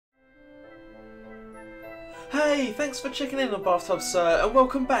Hey, thanks for checking in on Bathtub Sir, and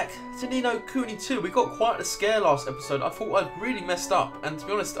welcome back to Ni No Kuni 2. We got quite a scare last episode. I thought I'd really messed up, and to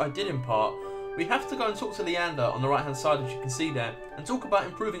be honest, I did in part. We have to go and talk to Leander on the right hand side, as you can see there, and talk about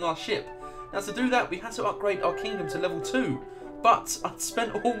improving our ship. Now to do that, we had to upgrade our kingdom to level 2. But I'd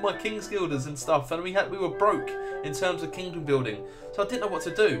spent all my King's Guilders and stuff, and we were broke in terms of kingdom building, so I didn't know what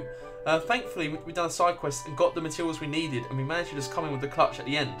to do. Thankfully, we've done a side quest and got the materials we needed, and we managed to just come in with the clutch at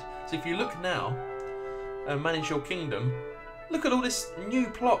the end. So if you look now, manage your kingdom, look at all this new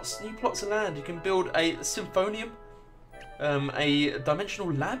plots of land. You can build a symphonium, a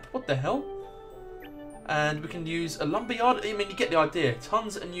dimensional lab, what the hell? And we can use a lumberyard. I mean, you get the idea.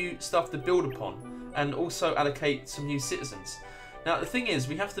 Tons of new stuff to build upon, and also allocate some new citizens. Now the thing is,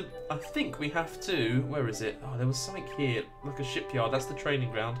 I think we have to, where is it? Oh, there was something here, like a shipyard. That's the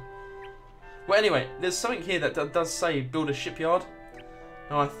training ground. Well, anyway, there's something here that does say build a shipyard.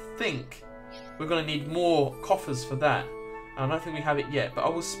 Now I think we're going to need more coffers for that. I don't think we have it yet, but I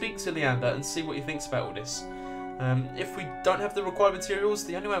will speak to Leander and see what he thinks about all this. If we don't have the required materials,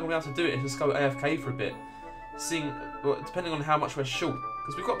 the only way I'm going to be able to do it is just go AFK for a bit. Well, depending on how much we're short.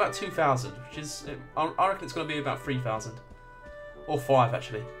 Because we've got about 2,000, which is, I reckon it's going to be about 3,000. Or 5,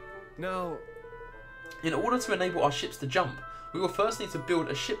 actually. No. In order to enable our ships to jump, we will first need to build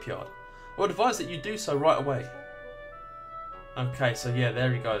a shipyard. I would advise that you do so right away. Okay, so yeah,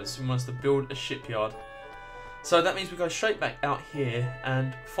 there he goes. He wants to build a shipyard. So that means we go straight back out here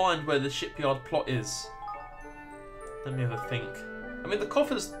and find where the shipyard plot is. Let me have a think. I mean, the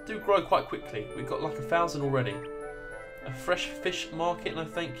coffers do grow quite quickly. We've got like 1,000 already. A fresh fish market, no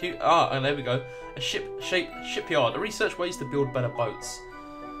thank you. Ah, and there we go. A ship-shaped shipyard. Research ways to build better boats.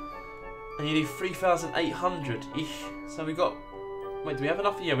 And you need 3,800. So we got... Wait, do we have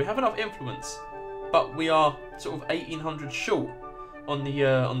enough? Yeah, we have enough influence. But we are sort of 1,800 short on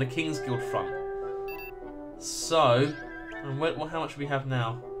the King's Guild front. So, and how much do we have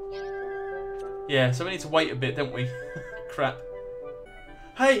now? Yeah, so we need to wait a bit, don't we? Crap.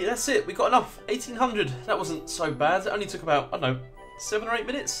 Hey, that's it. We got enough. 1,800. That wasn't so bad. It only took about, I don't know, 7 or 8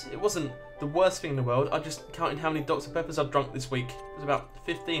 minutes. It wasn't the worst thing in the world. I just counted how many Dr. Peppers I've drunk this week. It was about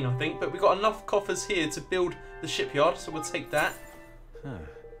 15, I think. But we got enough coffers here to build the shipyard, so we'll take that.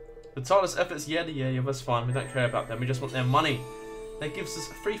 The tireless efforts, yeah, that's fine. We don't care about them. We just want their money. That gives us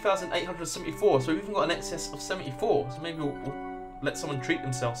 3,874. So we've even got an excess of 74. So maybe we'll let someone treat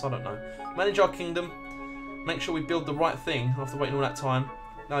themselves. I don't know. Manage our kingdom. Make sure we build the right thing after waiting all that time.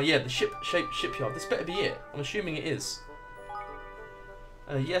 Now, yeah, the ship-shaped shipyard. This better be it. I'm assuming it is.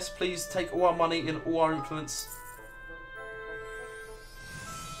 Yes, please take all our money and all our influence.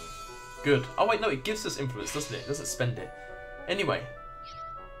 Good. Oh, wait, no, it gives us influence, doesn't it? It doesn't spend it. Anyway.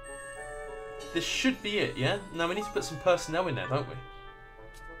 This should be it, yeah? Now, we need to put some personnel in there, don't we?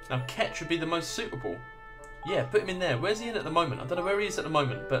 Now, Ketch would be the most suitable. Yeah, put him in there. Where's he in at the moment? I don't know where he is at the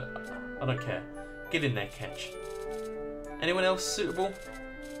moment, but I don't care. Get in there, Ketch. Anyone else suitable?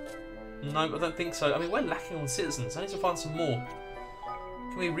 No, I don't think so. I mean, we're lacking on citizens. I need to find some more.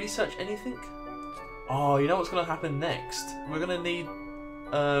 Can we research anything? Oh, you know what's going to happen next? We're going to need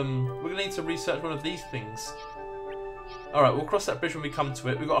to research one of these things. All right, we'll cross that bridge when we come to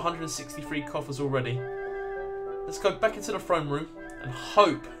it. We've got 163 coffers already. Let's go back into the throne room and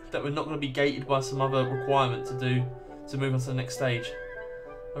hope that we're not going to be gated by some other requirement to move on to the next stage.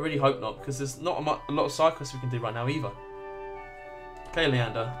 I really hope not, because there's not a lot of side quests we can do right now either. Okay,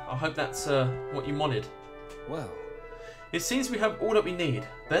 Leander, I hope that's what you wanted. Well, it seems we have all that we need.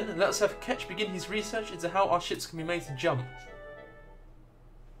 Then, let us have Ketch begin his research into how our ships can be made to jump.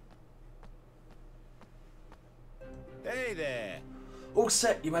 hey there. All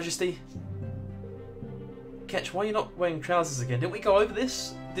set, Your Majesty. Ketch, why are you not wearing trousers again? Didn't we go over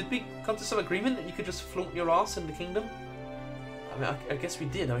this? Did we come to some agreement that you could just flaunt your ass in the kingdom? I mean, I guess we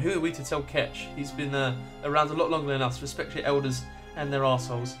did. I mean, who are we to tell Ketch? He's been around a lot longer than us. Respect your elders and their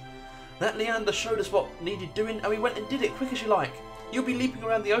arseholes. That Leander showed us what needed doing, and we went and did it, quick as you like. You'll be leaping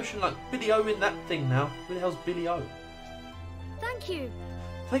around the ocean like Billy O in that thing now. Who the hell's Billy O? Thank you.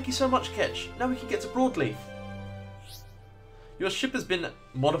 Thank you so much, Ketch. Now we can get to Broadleaf. Your ship has been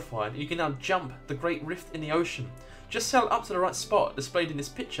modified. You can now jump the Great Rift in the ocean. Just sail up to the right spot displayed in this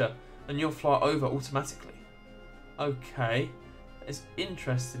picture, and you'll fly over automatically. Okay. It's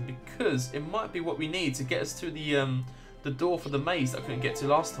interesting because it might be what we need to get us to the door for the maze that I couldn't get to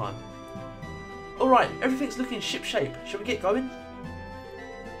last time. Alright, everything's looking ship-shape. Shall we get going?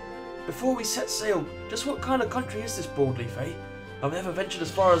 Before we set sail, just what kind of country is this Broadleaf, eh? I've never ventured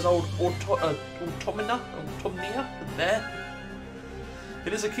as far as old Automnia there.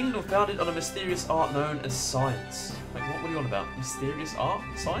 It is a kingdom founded on a mysterious art known as science. Wait, what are you on about? Mysterious art?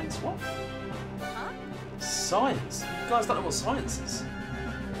 Science? What? Huh? Science? You guys don't know what science is.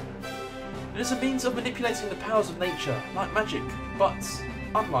 It is a means of manipulating the powers of nature, like magic, but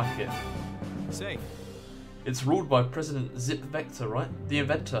unlike it. Say, It's ruled by President Zip Vector, right? The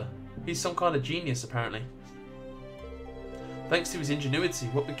inventor. He's some kind of genius, apparently. Thanks to his ingenuity,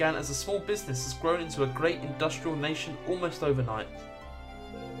 what began as a small business has grown into a great industrial nation almost overnight.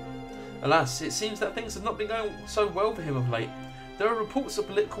 Alas, it seems that things have not been going so well for him of late. There are reports of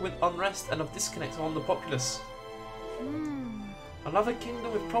political unrest and of disconnect among the populace. Another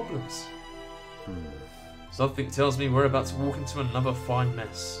kingdom with problems. Something tells me we're about to walk into another fine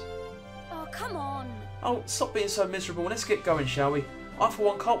mess. Oh, come on. Oh, stop being so miserable. Let's get going, shall we? I, for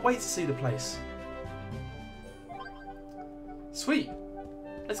one, can't wait to see the place. Sweet.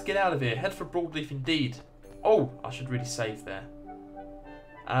 Let's get out of here. Head for Broadleaf indeed. Oh, I should really save there.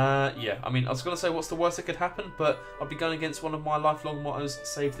 Yeah, I mean, I was going to say what's the worst that could happen, but I'll be going against one of my lifelong mottos,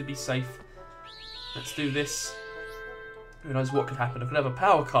 save to be safe. Let's do this. Who knows what could happen? I could have a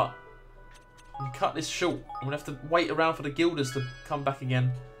power cut. And cut this short. I'm going to have to wait around for the guilders to come back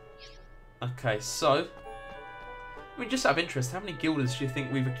again. Okay, so... I mean, just out of interest, how many guilders do you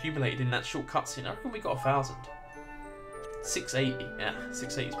think we've accumulated in that short cutscene? I reckon we got 1,000. 680. Yeah,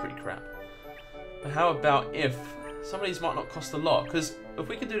 680 is pretty crap. But how about if... Some of these might not cost a lot, because if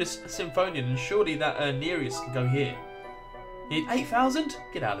we can do this Symphonian, then surely that Nereus can go here. Need 8,000?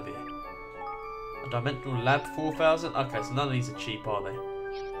 Get out of here. A Dimensional Lab 4,000? Okay, so none of these are cheap, are they?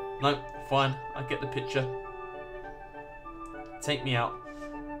 Nope, fine, I get the picture. Take me out.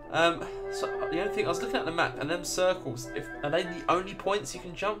 So the only thing, I was looking at the map, and them circles, are they the only points you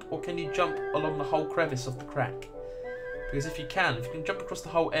can jump, or can you jump along the whole crevice of the crack? Because if you can jump across the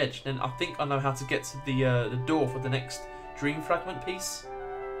whole edge, then I think I know how to get to the door for the next dream fragment piece.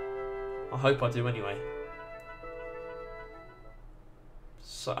 I hope I do anyway.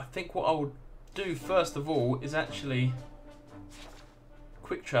 So I think what I will do first of all is actually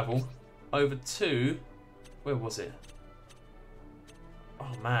quick travel over to... Where was it?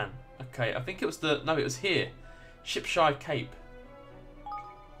 Oh man. Okay, I think it was the... No, it was here. Shipshire Cape.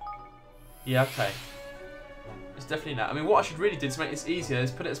 Yeah, okay. It's definitely that. I mean, what I should really do to make this easier is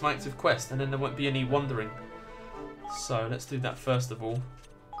put it as my active quest, and then there won't be any wandering. So let's do that first of all.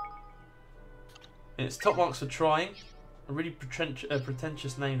 And it's top marks for trying. A really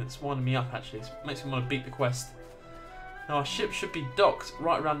pretentious name that's winding me up, actually. It makes me want to beat the quest. Now our ship should be docked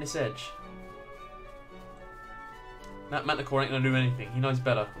right around this edge. That Manticore ain't going to do anything. He knows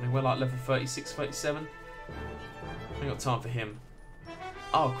better. I mean, we're like level 36, 37. Ain't got time for him.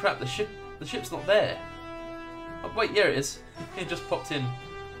 Oh crap, the ship's not there. Oh, wait, yeah it is. It just popped in.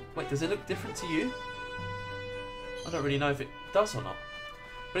 Wait, does it look different to you? I don't really know if it does or not.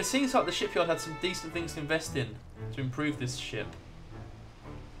 But it seems like the shipyard had some decent things to invest in to improve this ship.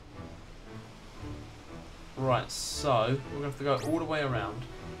 Right, so we're going to have to go all the way around.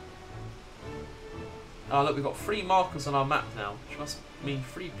 Oh look, we've got 3 markers on our map now, which must mean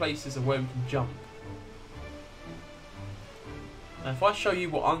 3 places of where we can jump. Now if I show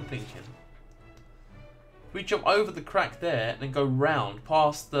you what I'm thinking, if we jump over the crack there and then go round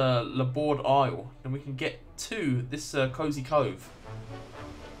past the Laborde Isle, then we can get to this Cozy Cove.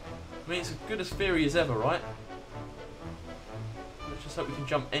 I mean, it's as good a theory as ever, right? Let's just hope we can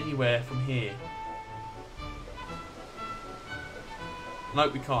jump anywhere from here.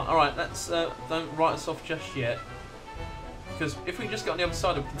 Nope, we can't. Alright, let's don't write us off just yet. Because if we just get on the other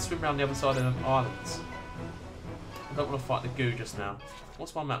side, we can swim around the other side of the islands. I don't want to fight the goo just now.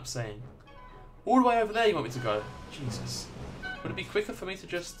 What's my map saying? All the way over there you want me to go? Jesus. Would it be quicker for me to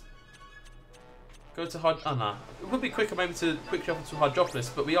just go to Oh no. It would be quicker maybe to quick travel to Hydropolis,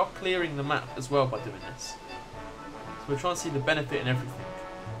 but we are clearing the map as well by doing this. So we're trying to see the benefit in everything.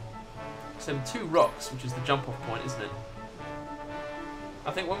 So 2 rocks, which is the jump off point, isn't it? I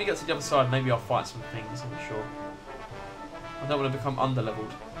think when we get to the other side, maybe I'll fight some things, I'm not sure. I don't want to become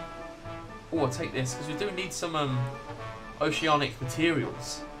under-leveled. Oh, I'll take this, because we do need some oceanic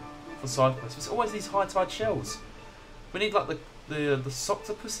materials for side quests. It's always these high tide shells. We need like the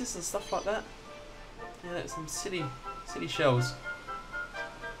octopuses and stuff like that. Yeah, some silly shells.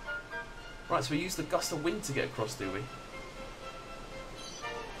 Right, so we use the gust of wind to get across, do we?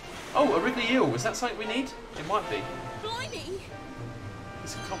 Oh, a wriggly eel. Is that something we need? It might be. Blimey!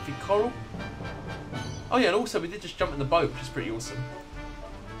 It's a comfy coral. Oh yeah, and also we did just jump in the boat, which is pretty awesome.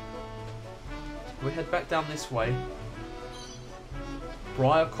 We head back down this way.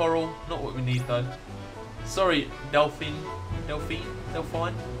 Briar coral, not what we need though. Sorry, Delphine.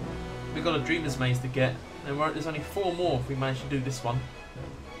 We've got a Dreamer's Maze to get, and there's only 4 more if we manage to do this one.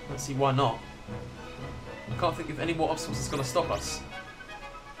 Let's see why not. I can't think of any more obstacles that's going to stop us.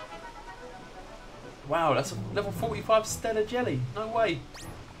 Wow, that's a level 45 stellar jelly. No way.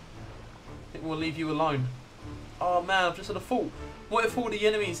 I think we'll leave you alone. Oh man, I've just had a thought. What if all the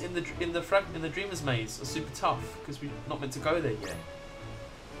enemies in the Dreamer's Maze are super tough because we're not meant to go there yet?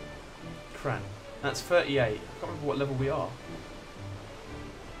 Cran. That's 38. I can't remember what level we are.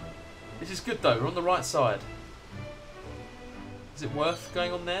 This is good though. We're on the right side. Is it worth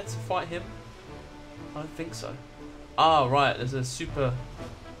going on there to fight him? I don't think so. Ah, right. There's a super.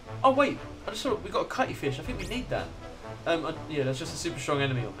 Oh wait, I just saw we got a cutty fish. I think we need that. Yeah, there's just a super strong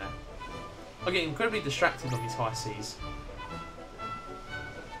enemy on there. I get incredibly distracted on these high seas.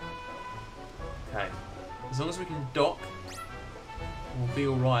 Okay, as long as we can dock, we'll be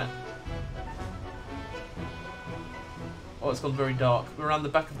all right. Oh, it's gone very dark. We're around the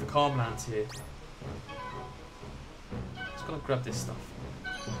back of the Calmlands here. Just gotta grab this stuff.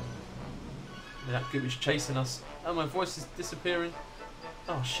 Yeah, that goop is chasing us. Oh, my voice is disappearing.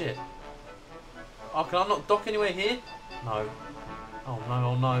 Oh shit. Oh, can I not dock anywhere here? No. Oh no,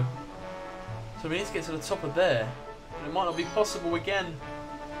 oh no. So we need to get to the top of there. And it might not be possible again.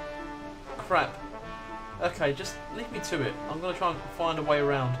 Crap. Okay, just leave me to it. I'm going to try and find a way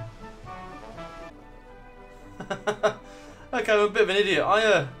around. Okay, I'm a bit of an idiot.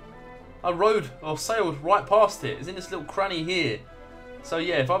 I rode or sailed right past it. It's in this little cranny here. So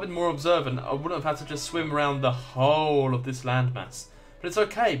yeah, if I'd been more observant, I wouldn't have had to just swim around the whole of this landmass. But it's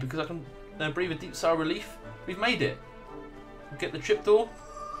okay, because I can breathe a deep sigh of relief. We've made it. We'll get the trapdoor.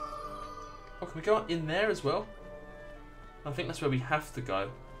 Oh, can we go in there as well? I think that's where we have to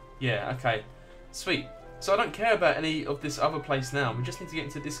go. Yeah, okay. Sweet. So I don't care about any of this other place now. We just need to get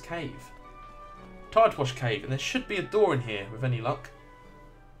into this cave. Tidewash Cave. And there should be a door in here, with any luck.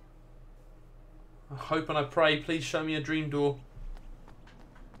 I hope and I pray. Please show me a dream door.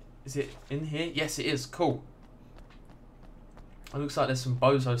 Is it in here? Yes, it is. Cool. It looks like there's some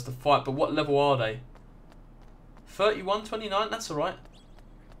bozos to fight. But what level are they? 31, 29? That's alright.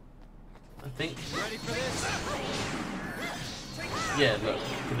 I think. Ready for this? Yeah, look,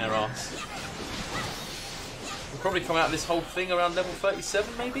 kicking their ass. We'll probably come out of this whole thing around level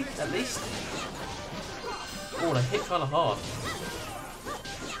 37, maybe, at least. Oh, they hit kind of hard.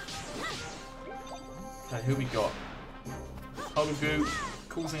 Okay, who we got? Hobagoo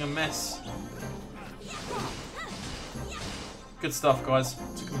causing a mess. Good stuff, guys.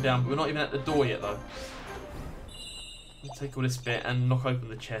 Took him down, but we're not even at the door yet, though. We'll take all this bit and knock open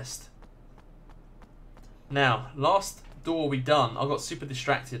the chest. Now, last door we done, I got super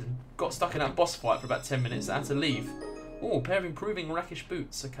distracted and got stuck in that boss fight for about 10 minutes. I had to leave. Oh, pair of improving rakish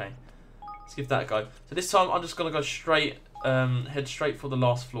boots. Okay, let's give that a go. So this time I'm just going to go straight, head straight for the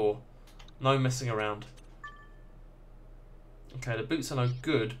last floor. No messing around. Okay, the boots are no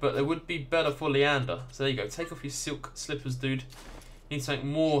good, but they would be better for Leander. So there you go. Take off your silk slippers, dude. You need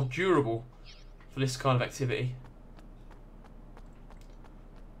something more durable for this kind of activity.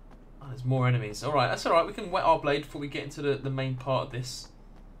 Oh, there's more enemies. Alright, that's alright. We can wet our blade before we get into the main part of this.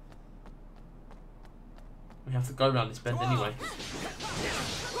 We have to go around this bend anyway. So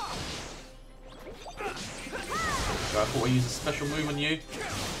I thought I used a special move on you.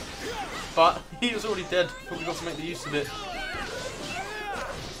 But he was already dead before we got to make the use of it.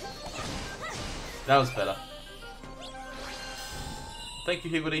 That was better. Thank you,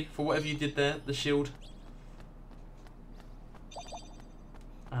 Higgledy, for whatever you did there. The shield.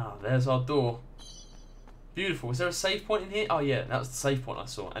 Ah, there's our door. Beautiful. Is there a save point in here? Oh yeah, that was the save point I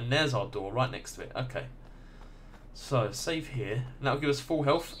saw. And there's our door right next to it. Okay. So, save here. And that'll give us full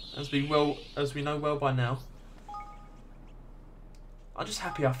health, as we know well by now. I'm just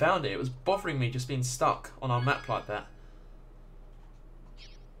happy I found it. It was bothering me just being stuck on our map like that.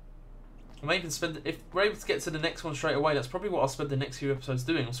 I may even spend, if we're able to get to the next one straight away, that's probably what I'll spend the next few episodes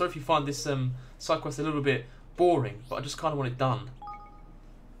doing. I'm sorry if you find this side quest a little bit boring, but I just kind of want it done.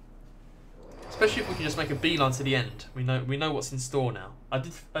 Especially if we can just make a beeline to the end. We know what's in store now. I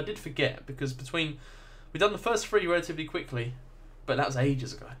did forget, because we've done the first 3 relatively quickly, but that was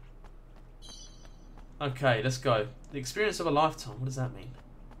ages ago. Okay, let's go. The experience of a lifetime. What does that mean?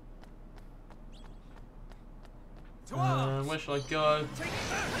 Where should I go?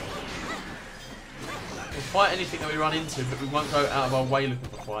 We'll fight anything that we run into, but we won't go out of our way looking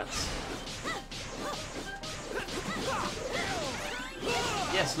for fights.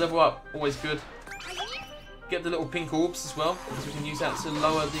 Yes, level up. Always good. Get the little pink orbs as well, because we can use that to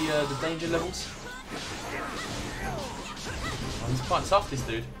lower the danger levels. Oh, he's quite tough, this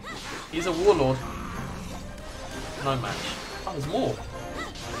dude. He's a warlord. No match. Oh, there's more.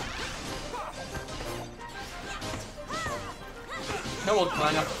 Come on,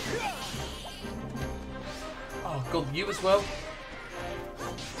 Clanger. Oh god, you as well.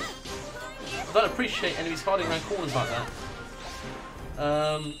 I don't appreciate enemies hiding around corners like that.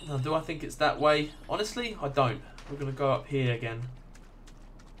 Now, do I think it's that way? Honestly, I don't. We're going to go up here again.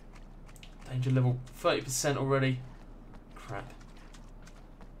 Danger level 30% already. Crap.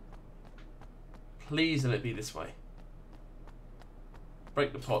 Please let it be this way.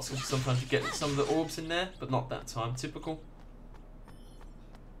 Break the pots, because sometimes you get some of the orbs in there, but not that time. Typical.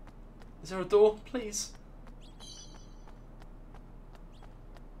 Is there a door? Please.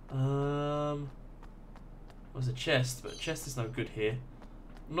 There's a chest, but a chest is no good here.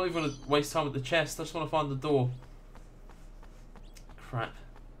 I'm not even going to waste time with the chest. I just want to find the door. Crap.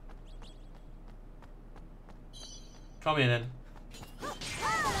 Come here then.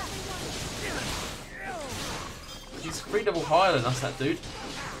 He's 3 level higher than us, that dude.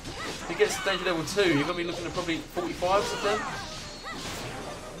 If he gets to danger level 2, you're going to be looking at probably 45s of them.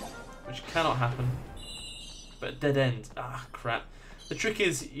 Which cannot happen. But a dead end. Ah, crap. The trick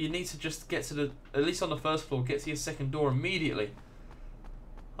is, you need to just get to the, at least on the first floor, get to your second door immediately.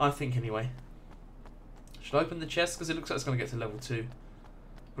 I think, anyway. Should I open the chest? Because it looks like it's going to get to level 2.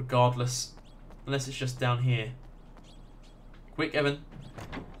 Regardless. Unless it's just down here. Quick, Evan.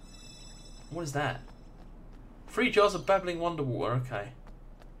 What is that? 3 jars of babbling wonder water. Okay.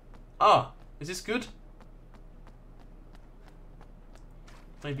 Ah, is this good?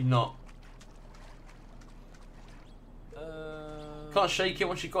 Maybe not. Can't shake it.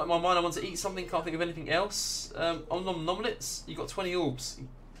 Once you've got it in my mind, I want to eat something. Can't think of anything else. Omelets. You got 20 orbs.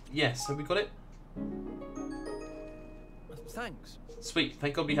 Yes. Have we got it? Thanks. Sweet.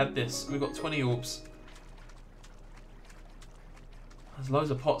 Thank God we had this. We've got 20 orbs. There's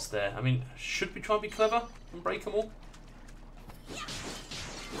loads of pots there. I mean, should we try and be clever and break them all?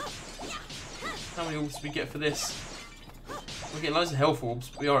 How many orbs do we get for this? We're getting loads of health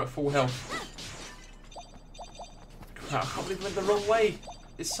orbs. We are at full health. Crap, I can't believe we went the wrong way.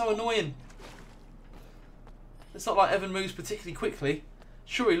 It's so annoying. It's not like Evan moves particularly quickly.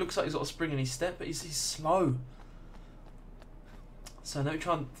 Sure, he looks like he's got a spring in his step, but he's slow. So let me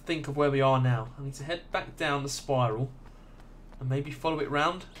try and think of where we are now. I need to head back down the spiral and maybe follow it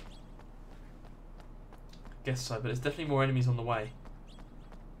round. Guess so, but there's definitely more enemies on the way.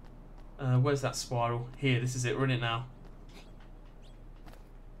 Where's that spiral? Here, this is it. We're in it now.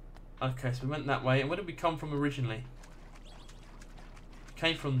 Okay, so we went that way. And where did we come from originally? We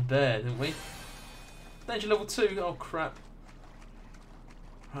came from there, didn't we? Danger level 2. Oh, crap.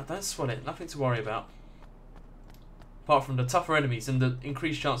 Right, don't sweat it. Nothing to worry about. Apart from the tougher enemies and the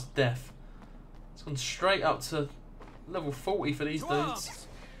increased chance of death. It's gone straight up to level 40 for these dudes.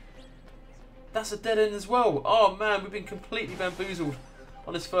 That's a dead end as well. Oh, man, we've been completely bamboozled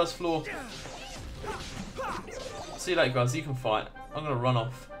on this first floor. See you later, guys. You can fight. I'm going to run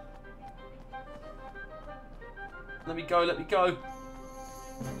off. Let me go, let me go.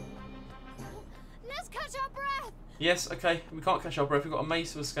 Let's catch our breath. Yes, okay. We can't catch our breath. We've got a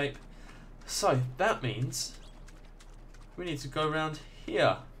maze to escape. So, that means we need to go around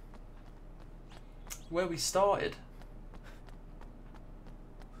here. Where we started.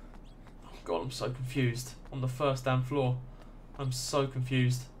 Oh, God, I'm so confused. On the first damn floor. I'm so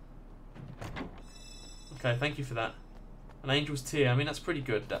confused. Okay, thank you for that. An angel's tear. I mean, that's pretty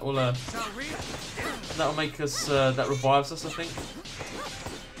good. That will make us. That revives us, I think.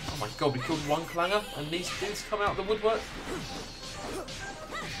 Oh my God, we killed one clanger, and these dudes come out of the woodwork.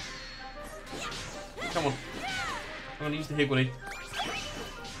 Come on, I'm gonna use the Higgly.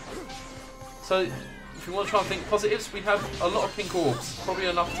 So, if we want to try and think positives, we have a lot of pink orbs, probably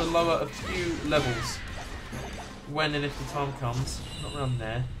enough to lower a few levels when and if the time comes. Not around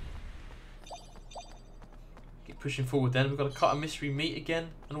there. Pushing forward then. We've got to cut a mystery meat again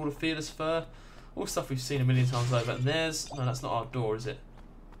and all the fearless fur. All stuff we've seen a million times over. And there's... No, that's not our door, is it?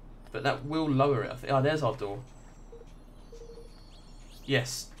 But that will lower it, I think. Oh, there's our door.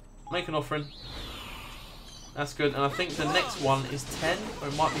 Yes. Make an offering. That's good. And I think the next one is 10 or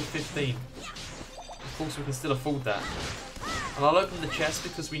it might be 15. Of course, we can still afford that. And I'll open the chest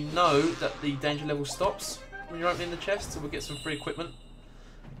because we know that the danger level stops when you're opening the chest. So we'll get some free equipment.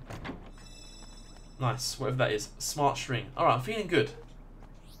 Nice, whatever that is. Smart string. Alright, I'm feeling good.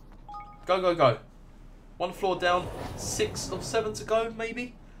 Go, go, go. 1 floor down, 6 or 7 to go,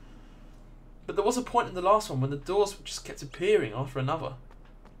 maybe? But there was a point in the last one when the doors just kept appearing after another.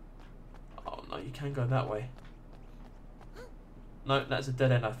 Oh no, you can go that way. No, that's a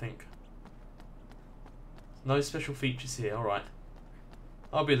dead end, I think. No special features here, alright.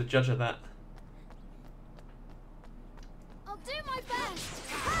 I'll be the judge of that. I'll do my best.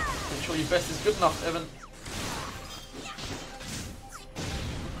 Make sure your best is good enough, Evan.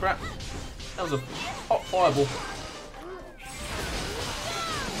 Crap. That was a hot fireball.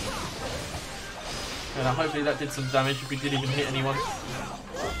 And hopefully that did some damage if we did even hit anyone.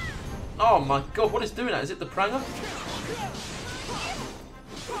 Oh my god, what is doing that? Is it the pranger?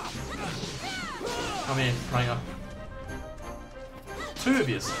 Come here, pranger. Two of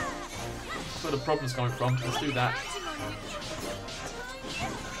yous. That's where the problem's coming from. Let's do that.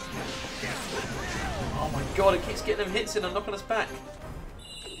 Oh my god, it keeps getting them hits in and knocking us back.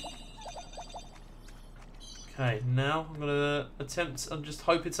 Okay, now I'm going to attempt and just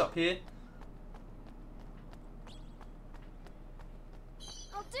hope it's up here.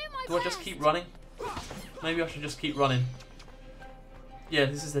 Do I just keep running? Maybe I should just keep running. Yeah,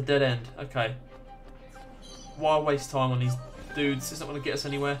 this is the dead end. Okay. Why waste time on these dudes? It's not going to get us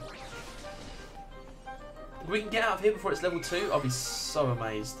anywhere. If we can get out of here before it's level 2, I'll be so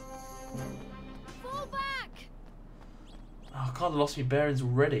amazed. Fall back. Oh, I kind of lost my bearings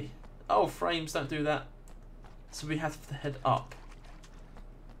already. Oh, frames, don't do that. So we have to head up.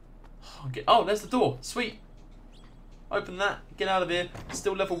 Oh, there's the door. Sweet. Open that. Get out of here.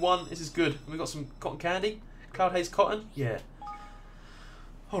 Still level 1. This is good. We got some cotton candy. Cloud haze cotton. Yeah.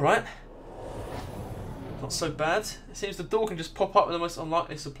 Alright. Not so bad. It seems the door can just pop up in the most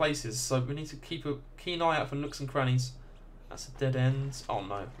unlikeliest of places. So we need to keep a keen eye out for nooks and crannies. That's a dead end. Oh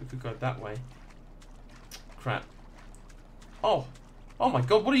no. We could go that way. Crap. Oh. Oh my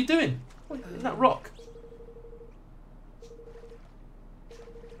god. What are you doing? What in that rock?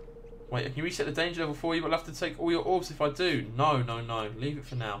 Wait, can you reset the danger level for you? But I'll have to take all your orbs if I do. No, no, no. Leave it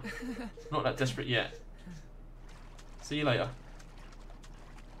for now. Not that desperate yet. See you later.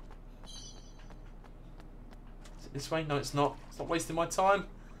 Is it this way? No, it's not. It's not wasting my time.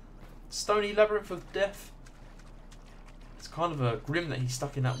 Stony labyrinth of death. It's kind of a grim that he's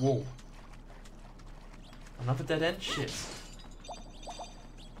stuck in that wall. Another dead end? Shit.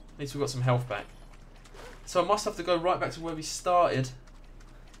 At least we've got some health back. So I must have to go right back to where we started.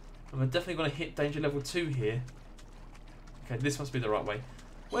 And we're definitely going to hit danger level 2 here. Okay, this must be the right way.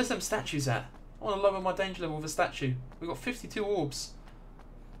 Where's them statues at? I want to lower my danger level with a statue. We've got 52 orbs.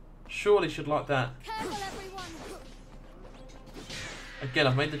 Surely should like that. Careful, everyone. Again,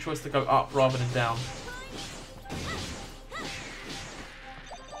 I've made the choice to go up rather than down.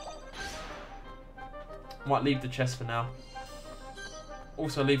 Might leave the chest for now.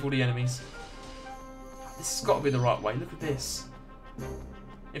 Also leave all the enemies. This has got to be the right way. Look at this.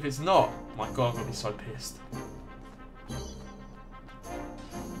 If it's not, my god, I'm going to be so pissed.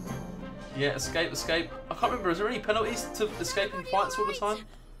 Yeah, escape, escape. I can't remember, is there any penalties to escaping fights all the time?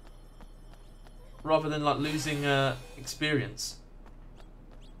 Rather than like losing experience.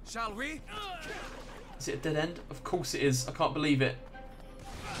 Shall we? Is it a dead end? Of course it is. I can't believe it.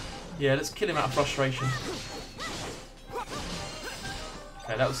 Yeah, let's kill him out of frustration.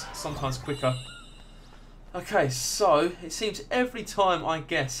 Okay, that was sometimes quicker. Okay, so it seems every time I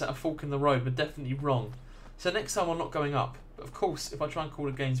guess at a fork in the road, we're definitely wrong. So next time I'm not going up. But of course, if I try and call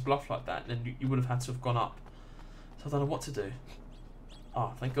a game's bluff like that, then you would have had to have gone up. So I don't know what to do.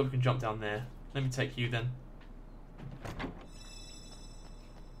 Oh, thank God we can jump down there. Let me take you then.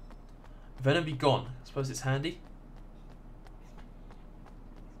 Venom be gone. I suppose it's handy.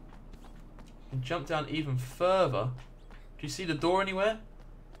 And jump down even further. Do you see the door anywhere?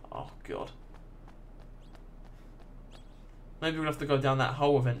 Oh God. Maybe we'll have to go down that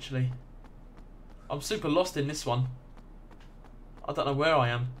hole eventually. I'm super lost in this one. I don't know where I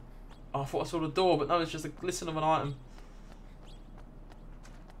am. Oh, I thought I saw the door, but no, it's just a glisten of an item.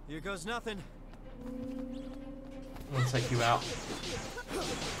 Here goes nothing. I'm going to take you out.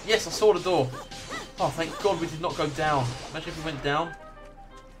 Yes, I saw the door. Oh, thank God we did not go down. Imagine if we went down.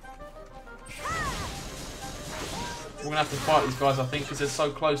 We're going to have to fight these guys, I think, because they're so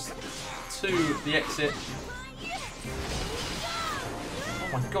close to the exit.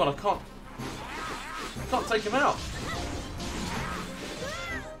 Oh my God, I can't take him out.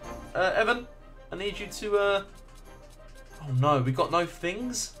 Evan, I need you to, oh no, we got no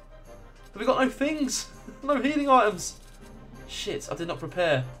things? We got no things! No healing items! Shit, I did not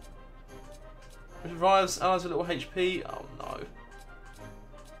prepare. Revives allies with little HP. Oh no.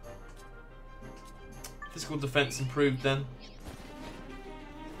 Physical defense improved then.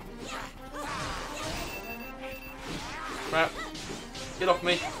 Crap. Get off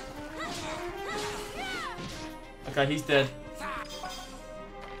me. Okay, he's dead.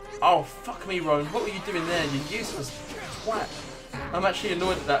 Oh, fuck me, Ronan. What were you doing there, you useless twat? I'm actually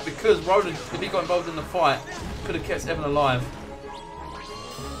annoyed at that because Ronan, if he got involved in the fight, could have kept Evan alive.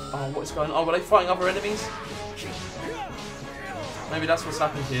 Oh, what's going on? Oh, were they fighting other enemies? Maybe that's what's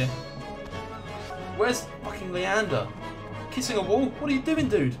happened here. Where's fucking Leander? Kissing a wall? What are you doing,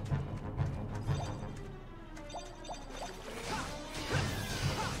 dude?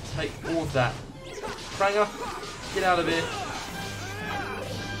 Take all of that. Pranger. Get out of here.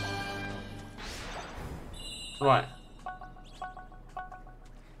 Right.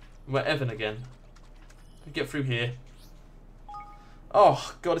 We're Evan again. Get through here.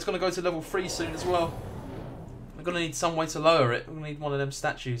 Oh, God, it's going to go to level 3 soon as well. We're going to need some way to lower it. We're going to need one of them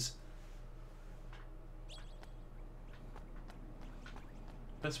statues.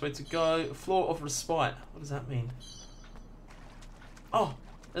 Best way to go. Floor of Respite. What does that mean? Oh,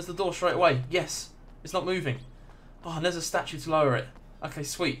 there's the door straight away. Yes. It's not moving. Oh, and there's a statue to lower it. Okay,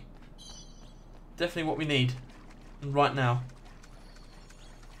 sweet. Definitely what we need. And right now.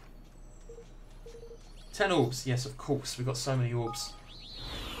 10 orbs. Yes, of course. We've got so many orbs.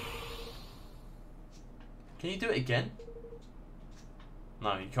 Can you do it again?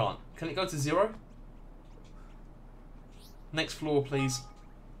 No, you can't. Can it go to 0? Next floor, please.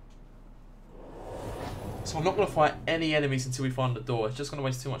 So I'm not going to fight any enemies until we find the door. It's just going to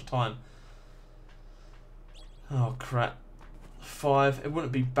waste too much time. Oh, crap. 5. It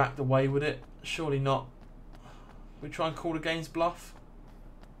wouldn't be backed away, would it? Surely not. We try and call the game's bluff.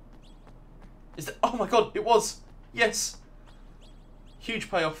 Is that? Oh my God! It was. Yes. Huge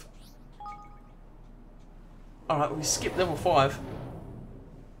payoff. All right, we skipped level 5.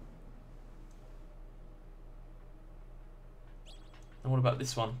 And what about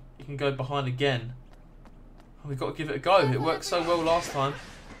this one? You can go behind again. Oh, we've got to give it a go. It worked so well last time.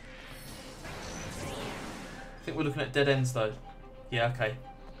 I think we're looking at dead ends though. Yeah, okay.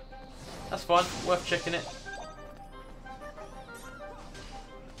 That's fine. Worth checking it.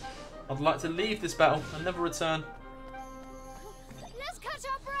 I'd like to leave this battle and never return. Let's catch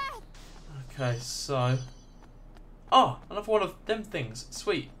our breath. Okay, so... Oh, another one of them things.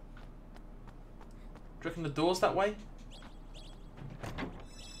 Sweet. Do you reckon the door's that way?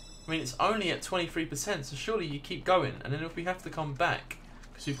 I mean, it's only at 23%, so surely you keep going. And then if we have to come back,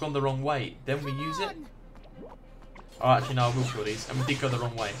 because we've gone the wrong way, then we use it? Oh, actually, no, I will kill these. And we did go the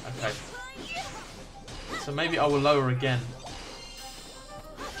wrong way. Okay. So maybe I will lower again.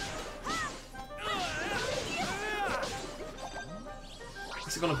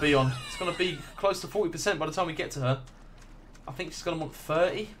 What's it going to be on? It's going to be close to 40% by the time we get to her. I think she's going to want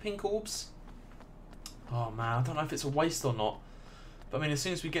 30 pink orbs. Oh, man. I don't know if it's a waste or not. But, I mean, as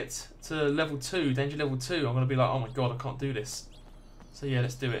soon as we get to level 2, danger level 2, I'm going to be like, oh, my God, I can't do this. So, yeah,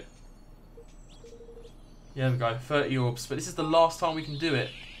 let's do it. Yeah, there we go. 30 orbs. But this is the last time we can do it.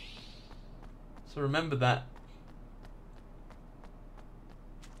 So remember that.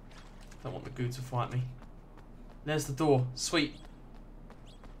 Don't want the goo to fight me. There's the door. Sweet.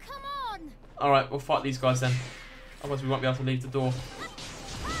 Come on. Alright, we'll fight these guys then. Otherwise we won't be able to leave the door.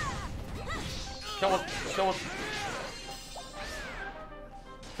 Come on. Come on.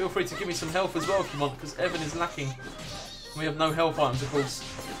 Feel free to give me some health as well if you want, because Evan is lacking. We have no health items, of course.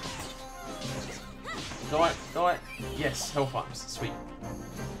 Die, die. Yes, health items. Sweet.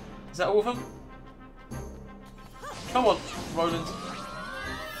 Is that all of them? Come on, Roland.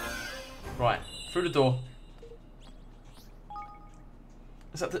 Right, through the door.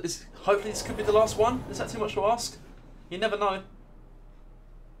 Hopefully this could be the last one. Is that too much to ask? You never know.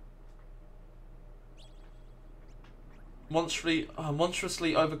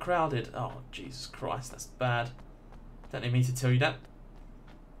 Monstrously overcrowded. Oh, Jesus Christ, that's bad. Don't need me to tell you that.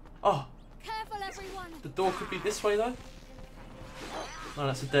 Oh. Careful, everyone. The door could be this way though. No,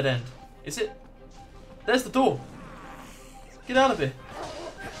 that's a dead end. Is it? There's the door. Get out of here.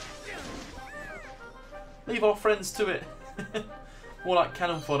 Leave our friends to it. More like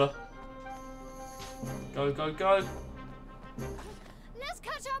cannon fodder. Go, go, go. Let's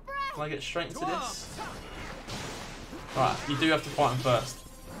catch our breath. Can I get straight into this? Right, you do have to fight him first.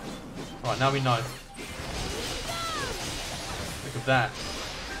 Right, now we know. Look at that.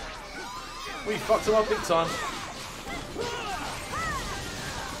 We fucked him up big time.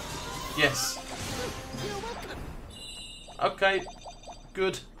 Yes. Okay.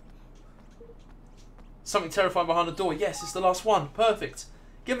 Good. Something terrifying behind the door. Yes, it's the last one. Perfect.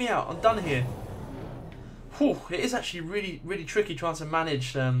 Get me out. I'm done here. Whew, it is actually really, really tricky trying to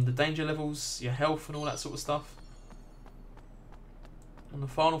manage the danger levels, your health and all that sort of stuff. On the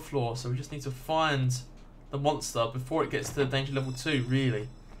final floor, so we just need to find the monster before it gets to danger level 2, really.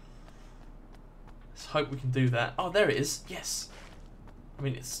 Let's hope we can do that. Oh, there it is. Yes. I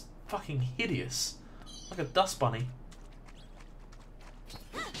mean, it's fucking hideous. Like a dust bunny.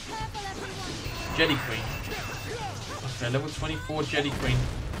 Jelly Queen. Okay, level 24 Jelly Queen.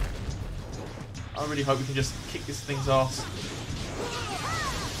 I really hope we can just kick this thing's ass.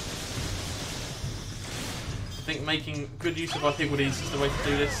 I think making good use of our hibblies is the way to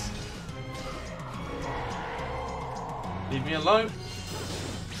do this. Leave me alone.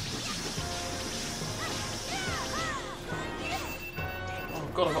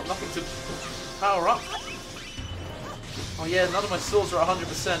 god, I've got nothing to power up. Oh yeah, none of my swords are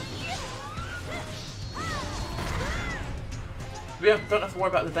 100%. We don't have to worry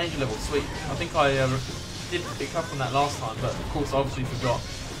about the danger level, sweet. I think I did pick up on that last time, but of course I obviously forgot.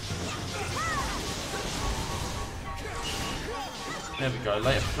 There we go,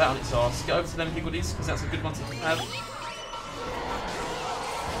 lay it flat on its arse. Get over to them higgledies, because that's a good one to have.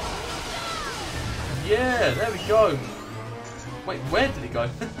 Yeah, there we go. Wait, where did it go?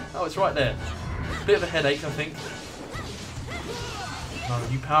 Oh, it's right there. Bit of a headache, I think. No,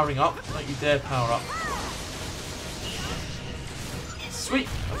 are you powering up? Don't you dare power up. Sweet!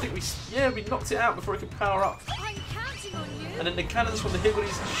 I think we knocked it out before it could power up. I'm counting on you. And then the cannons from the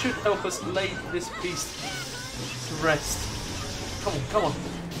higgledies should help us lay this beast to rest. Come on, come on.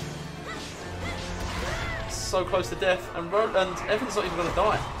 So close to death, and Evan's not even going to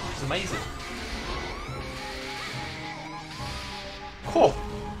die, which is amazing. Cool.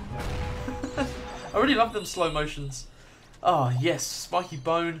 I really love them slow motions. Ah, yes, spiky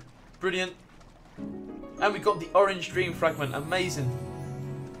bone, brilliant. And we got the orange dream fragment, amazing.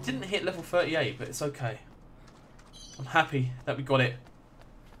 Didn't hit level 38, but it's okay. I'm happy that we got it.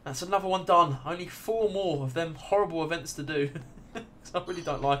 That's another one done. Only 4 more of them horrible events to do. I really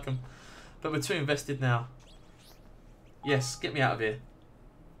don't like them. But we're too invested now. Yes, get me out of here.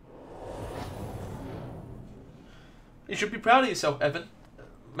 You should be proud of yourself, Evan.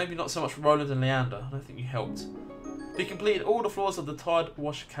 Maybe not so much Roland and Leander. I don't think you helped. We completed all the floors of the Tide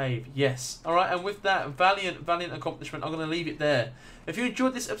Wash Cave. Yes. Alright, and with that valiant accomplishment, I'm going to leave it there. If you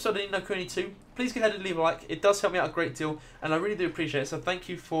enjoyed this episode of Ni No Kuni 2, please go ahead and leave a like. It does help me out a great deal, and I really do appreciate it. So thank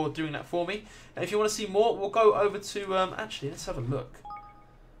you for doing that for me. And if you want to see more, we'll go over to... actually, let's have a look.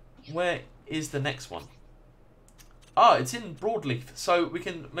 Where is the next one? Ah, it's in Broadleaf. So we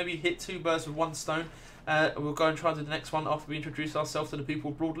can maybe hit 2 birds with 1 stone. We'll go and try to do the next one after we introduce ourselves to the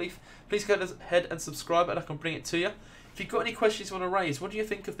people of Broadleaf. Please go ahead and subscribe and I can bring it to you. If you've got any questions you want to raise, what do you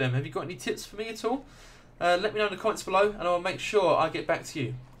think of them? Have you got any tips for me at all? Let me know in the comments below and I'll make sure I get back to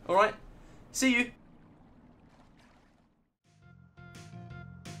you. Alright? See you!